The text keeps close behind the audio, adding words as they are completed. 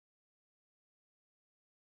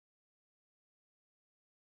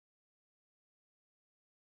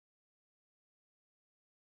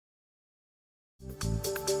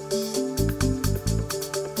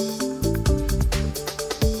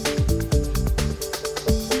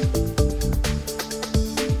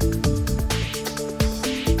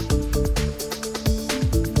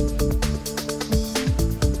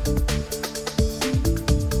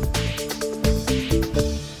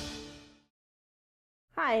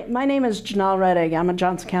My name is Janelle Reddig. I'm a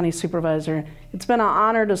Johnson County Supervisor. It's been an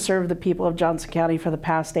honor to serve the people of Johnson County for the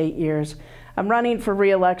past 8 years. I'm running for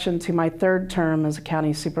re-election to my 3rd term as a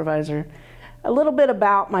county supervisor. A little bit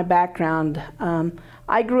about my background.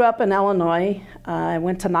 I grew up in Illinois. I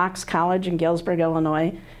went to Knox College in Galesburg,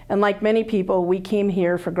 Illinois. And like many people, we came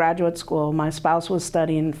here for graduate school. My spouse was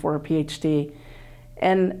studying for a PhD.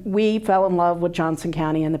 And we fell in love with Johnson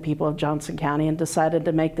County and the people of Johnson County and decided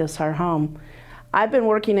to make this our home. I've been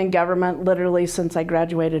working in government literally since I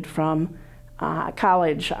graduated from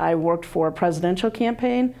college. I worked for a presidential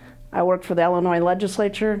campaign. I worked for the Illinois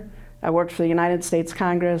legislature. I worked for the United States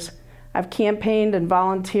Congress. I've campaigned and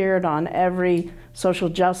volunteered on every social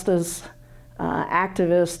justice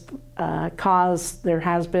activist cause there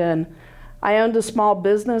has been. I owned a small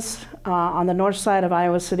business on the north side of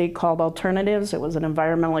Iowa City called Alternatives. It was an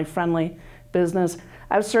environmentally friendly business.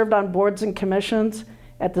 I've served on boards and commissions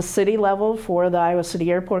at the city level for the Iowa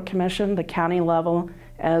City Airport Commission, the county level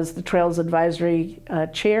as the Trails Advisory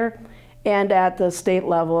Chair, and at the state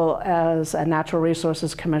level as a Natural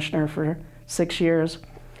Resources Commissioner for 6 years.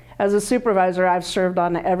 As a supervisor, I've served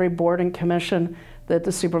on every board and commission that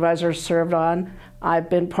the supervisors served on. I've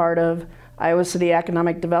been part of Iowa City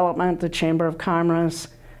Economic Development, the Chamber of Commerce,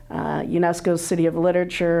 UNESCO's City of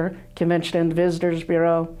Literature, Convention and Visitors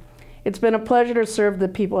Bureau. It's been a pleasure to serve the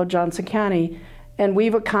people of Johnson County, and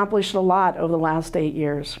we've accomplished a lot over the last 8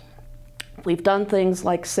 years. We've done things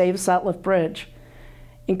like save Sutliff Bridge,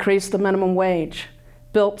 increased the minimum wage,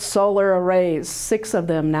 built solar arrays, 6 of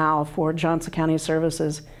them now for Johnson County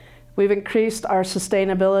services. We've increased our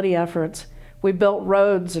sustainability efforts. We built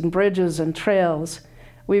roads and bridges and trails.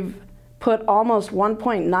 We've put almost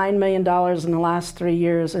 $1.9 million in the last 3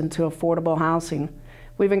 years into affordable housing.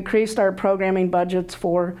 We've increased our programming budgets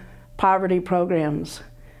for poverty programs.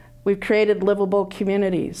 We've created livable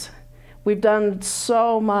communities. We've done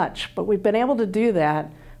so much, but we've been able to do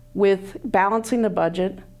that with balancing the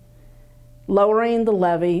budget, lowering the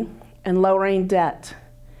levy, and lowering debt.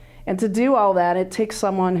 And to do all that, it takes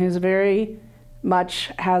someone who's very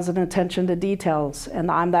much has an attention to details,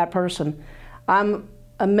 and I'm that person. I'm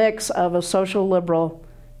a mix of a social liberal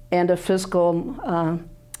and a fiscal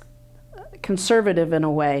conservative in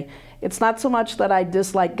a way. It's not so much that I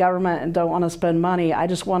dislike government and don't want to spend money. I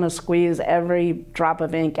just want to squeeze every drop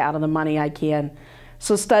of ink out of the money I can.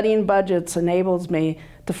 So studying budgets enables me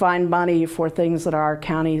to find money for things that are our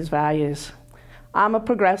county's values. I'm a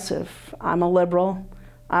progressive, I'm a liberal,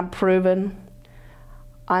 I'm proven,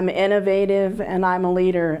 I'm innovative, and I'm a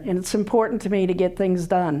leader, and it's important to me to get things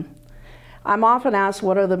done. I'm often asked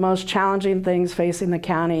what are the most challenging things facing the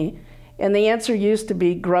county, and the answer used to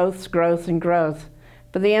be growth, growth, and growth.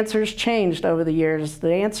 But the answer's changed over the years.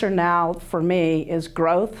 The answer now for me is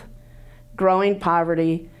growth, growing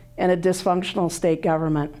poverty, and a dysfunctional state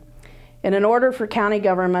government. And in order for county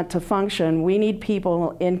government to function, we need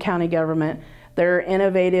people in county government that are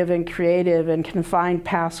innovative and creative and can find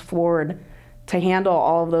paths forward to handle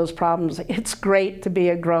all of those problems. It's great to be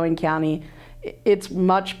a growing county. It's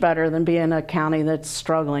much better than being a county that's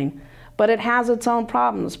struggling. But it has its own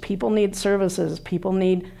problems. People need services. People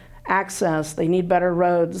need access. They need better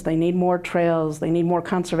roads. They need more trails. They need more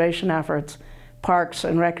conservation efforts, parks,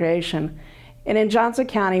 and recreation. And in Johnson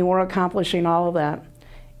County, we're accomplishing all of that.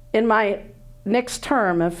 In my next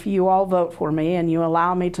term, if you all vote for me and you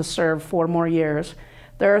allow me to serve 4 more years,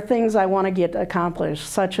 there are things I want to get accomplished,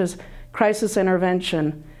 such as crisis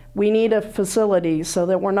intervention. We need a facility so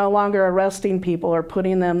that we're no longer arresting people or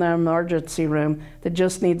putting them in the emergency room that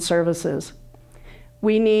just need services.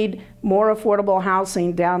 We need more affordable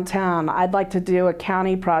housing downtown. I'd like to do a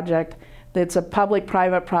county project that's a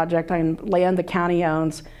public-private project on land the county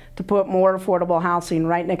owns to put more affordable housing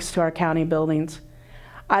right next to our county buildings.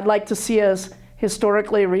 I'd like to see us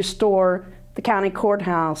historically restore the county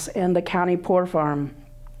courthouse and the county poor farm.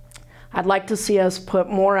 I'd like to see us put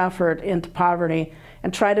more effort into poverty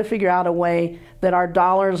and try to figure out a way that our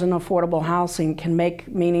dollars in affordable housing can make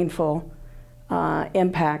meaningful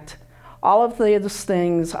impact. All of these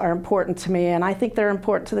things are important to me, and I think they're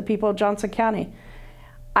important to the people of Johnson County.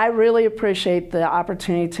 I really appreciate the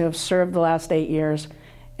opportunity to have served the last 8 years,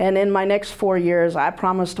 and in my next 4 years, I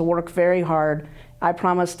promise to work very hard. I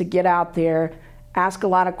promise to get out there, ask a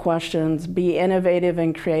lot of questions, be innovative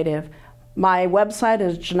and creative. My website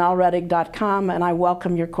is janellereddig.com, and I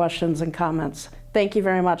welcome your questions and comments. Thank you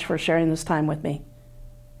very much for sharing this time with me.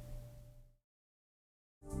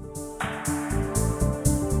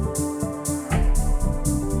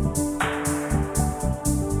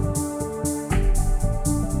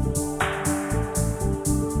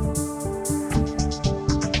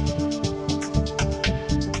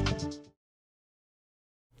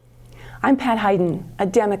 I'm Pat Hayden, a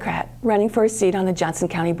Democrat running for a seat on the Johnson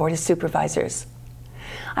County Board of Supervisors.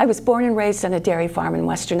 I was born and raised on a dairy farm in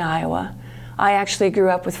western Iowa. I actually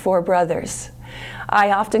grew up with 4 brothers.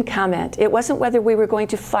 I often comment, it wasn't whether we were going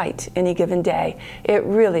to fight any given day, it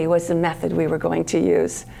really was the method we were going to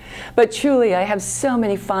use. But truly, I have so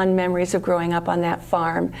many fond memories of growing up on that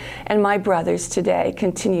farm, and my brothers today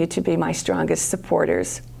continue to be my strongest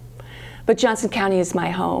supporters. But Johnson County is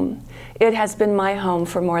my home. It has been my home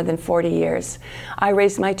for more than 40 years. I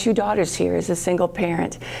raised my 2 daughters here as a single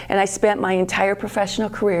parent, and I spent my entire professional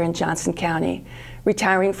career in Johnson County,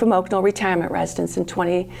 retiring from Oaknell Retirement Residence in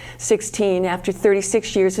 2016 after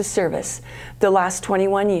 36 years of service, the last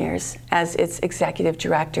 21 years as its executive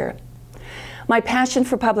director. My passion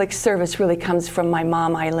for public service really comes from my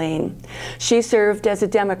mom, Eileen. She served as a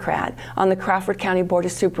Democrat on the Crawford County Board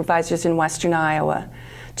of Supervisors in western Iowa.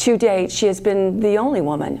 To date, she has been the only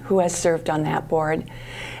woman who has served on that board,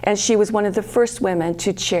 and she was one of the first women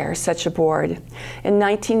to chair such a board. In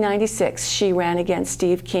 1996, she ran against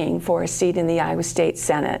Steve King for a seat in the Iowa State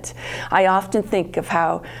Senate. I often think of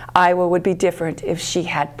how Iowa would be different if she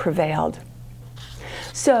had prevailed.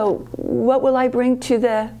 So, what will I bring to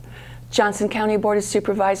the Johnson County Board of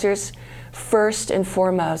Supervisors? First and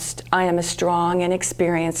foremost, I am a strong and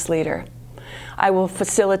experienced leader. I will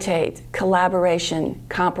facilitate collaboration,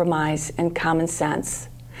 compromise, and common sense.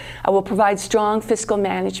 I will provide strong fiscal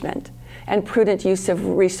management and prudent use of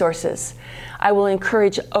resources. I will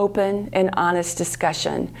encourage open and honest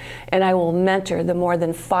discussion, and I will mentor the more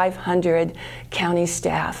than 500 county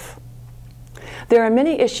staff. There are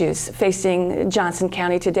many issues facing Johnson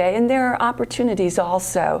County today, and there are opportunities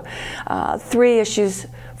also. 3 issues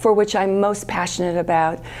for which I'm most passionate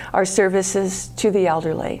about are services to the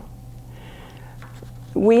elderly.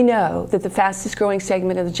 We know that the fastest growing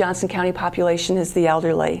segment of the Johnson County population is the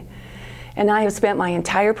elderly. And I have spent my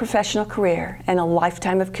entire professional career and a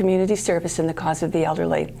lifetime of community service in the cause of the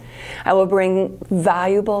elderly. I will bring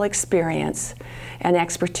valuable experience and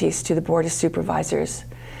expertise to the Board of Supervisors.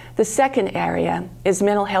 The second area is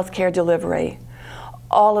mental health care delivery.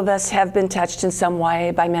 All of us have been touched in some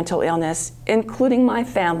way by mental illness, including my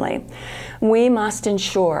family. We must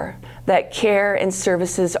ensure that care and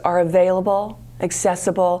services are available,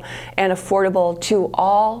 accessible, and affordable to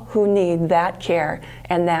all who need that care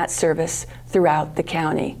and that service throughout the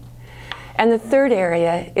county. And the third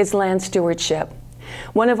area is land stewardship.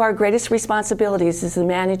 One of our greatest responsibilities is the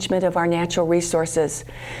management of our natural resources.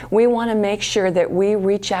 We want to make sure that we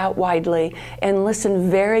reach out widely and listen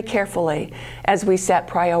very carefully as we set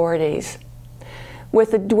priorities.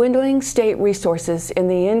 With the dwindling state resources and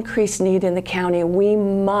the increased need in the county, we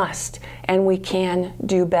must and we can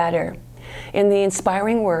do better. In the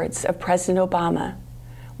inspiring words of President Obama,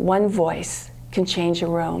 one voice can change a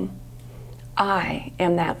room. I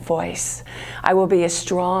am that voice. I will be a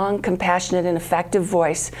strong, compassionate, and effective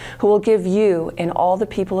voice who will give you and all the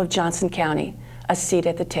people of Johnson County a seat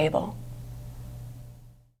at the table.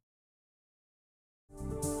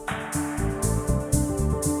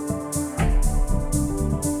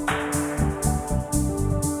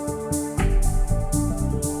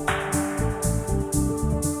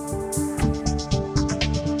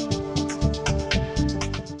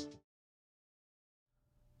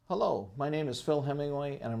 Hello, my name is Phil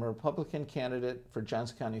Hemingway and I'm a Republican candidate for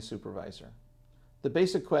Johnson County Supervisor. The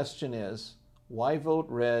basic question is, why vote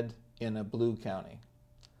red in a blue county?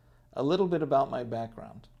 A little bit about my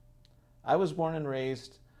background. I was born and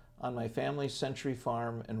raised on my family's Century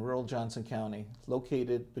Farm in rural Johnson County,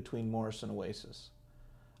 located between Morris and Oasis.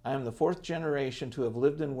 I am the 4th generation to have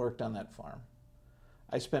lived and worked on that farm.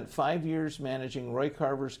 I spent 5 years managing Roy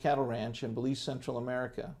Carver's cattle ranch in Belize, Central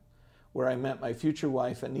America, where I met my future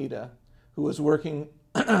wife, Anita, who was working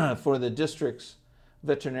for the district's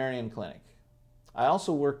veterinarian clinic. I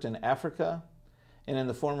also worked in Africa and in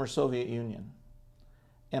the former Soviet Union.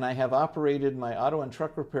 And I have operated my auto and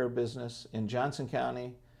truck repair business in Johnson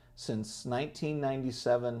County since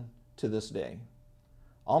 1997 to this day.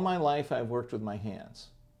 All my life I've worked with my hands,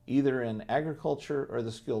 either in agriculture or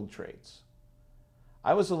the skilled trades.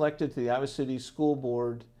 I was elected to the Iowa City School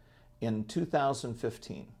Board in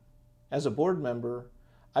 2015. As a board member,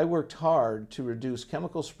 I worked hard to reduce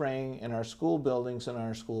chemical spraying in our school buildings and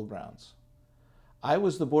our school grounds. I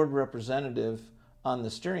was the board representative on the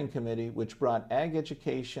steering committee which brought ag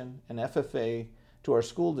education and FFA to our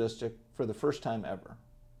school district for the first time ever.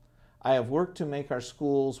 I have worked to make our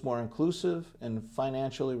schools more inclusive and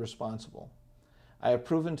financially responsible. I have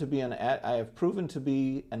proven to be an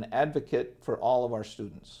advocate for all of our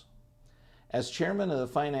students. As chairman of the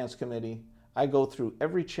Finance Committee, I go through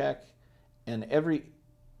every check and every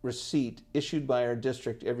receipt issued by our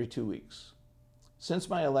district every 2 weeks. Since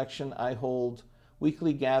my election, I hold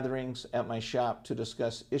weekly gatherings at my shop to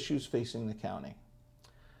discuss issues facing the county.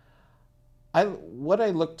 What I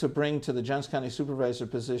look to bring to the Johnson County Supervisor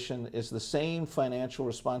position is the same financial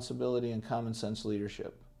responsibility and common sense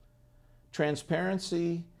leadership.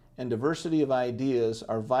 Transparency and diversity of ideas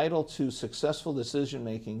are vital to successful decision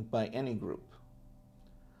making by any group.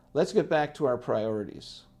 Let's get back to our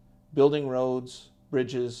priorities: building roads,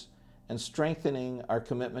 bridges, and strengthening our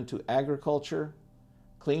commitment to agriculture,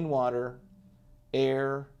 clean water,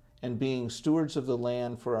 air, and being stewards of the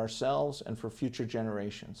land for ourselves and for future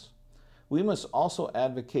generations. We must also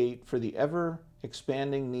advocate for the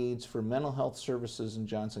ever-expanding needs for mental health services in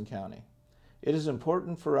Johnson County. It is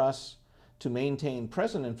important for us to maintain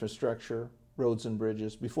present infrastructure, roads and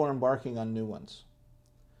bridges, before embarking on new ones.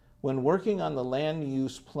 When working on the land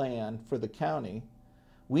use plan for the county,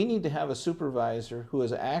 we need to have a supervisor who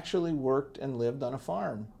has actually worked and lived on a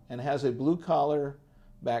farm and has a blue-collar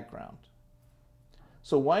background.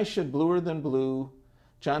 So why should bluer than blue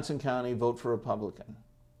Johnson County vote for Republican?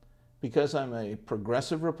 Because I'm a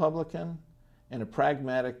progressive Republican and a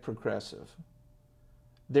pragmatic progressive.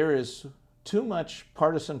 There is too much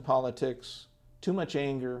partisan politics, too much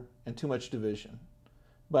anger, and too much division.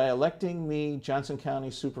 By electing me Johnson County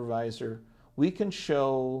Supervisor, we can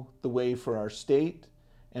show the way for our state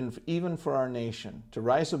and even for our nation to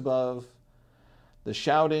rise above the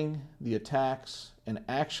shouting, the attacks, and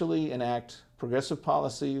actually enact progressive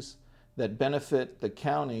policies that benefit the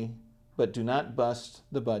county but do not bust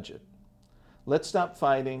the budget. Let's stop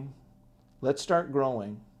fighting, let's start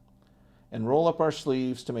growing, and roll up our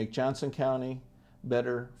sleeves to make Johnson County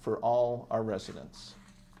better for all our residents.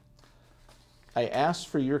 I ask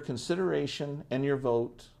for your consideration and your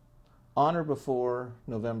vote on or before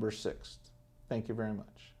November 6th. Thank you very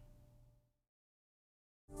much.